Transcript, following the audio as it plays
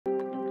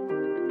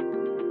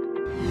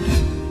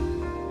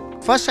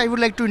First, I would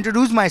like to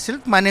introduce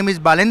myself. My name is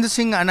Balendra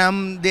Singh and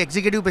I'm the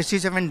Executive Pastry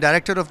Chef and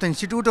Director of the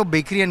Institute of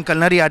Bakery and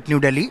Culinary at New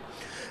Delhi.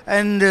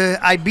 And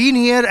I've been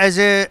here as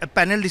a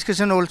panel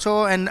discussion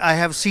also, and I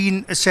have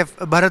seen Chef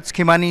Bharat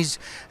Khimani's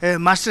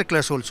master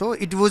class also.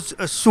 It was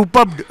a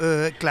superb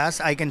class,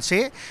 I can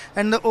say,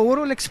 and the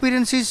overall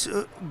experience is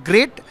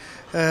great.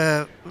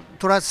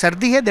 थोड़ा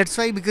सर्दी है, that's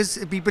why, because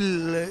people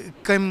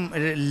come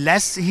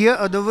less here.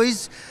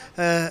 Otherwise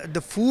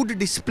the food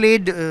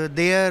displayed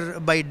there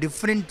by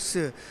different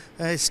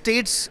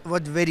states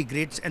was very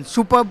great and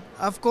superb,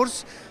 of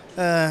course.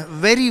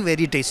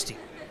 Very tasty.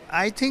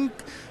 I think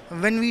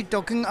when we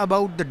talking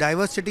about the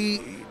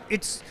diversity,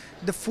 it's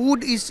the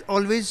food is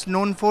always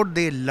known for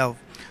their love.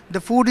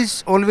 The food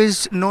is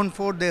always known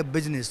for their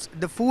business.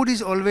 The food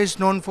is always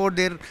known for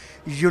their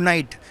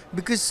unite,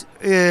 because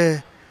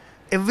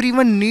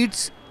everyone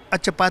needs a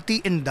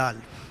chapati and dal.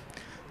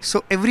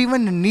 So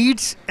everyone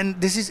needs, and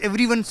this is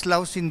everyone's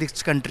loves in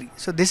this country.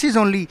 So this is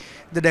only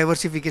the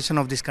diversification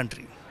of this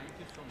country.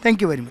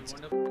 Thank you very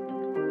much.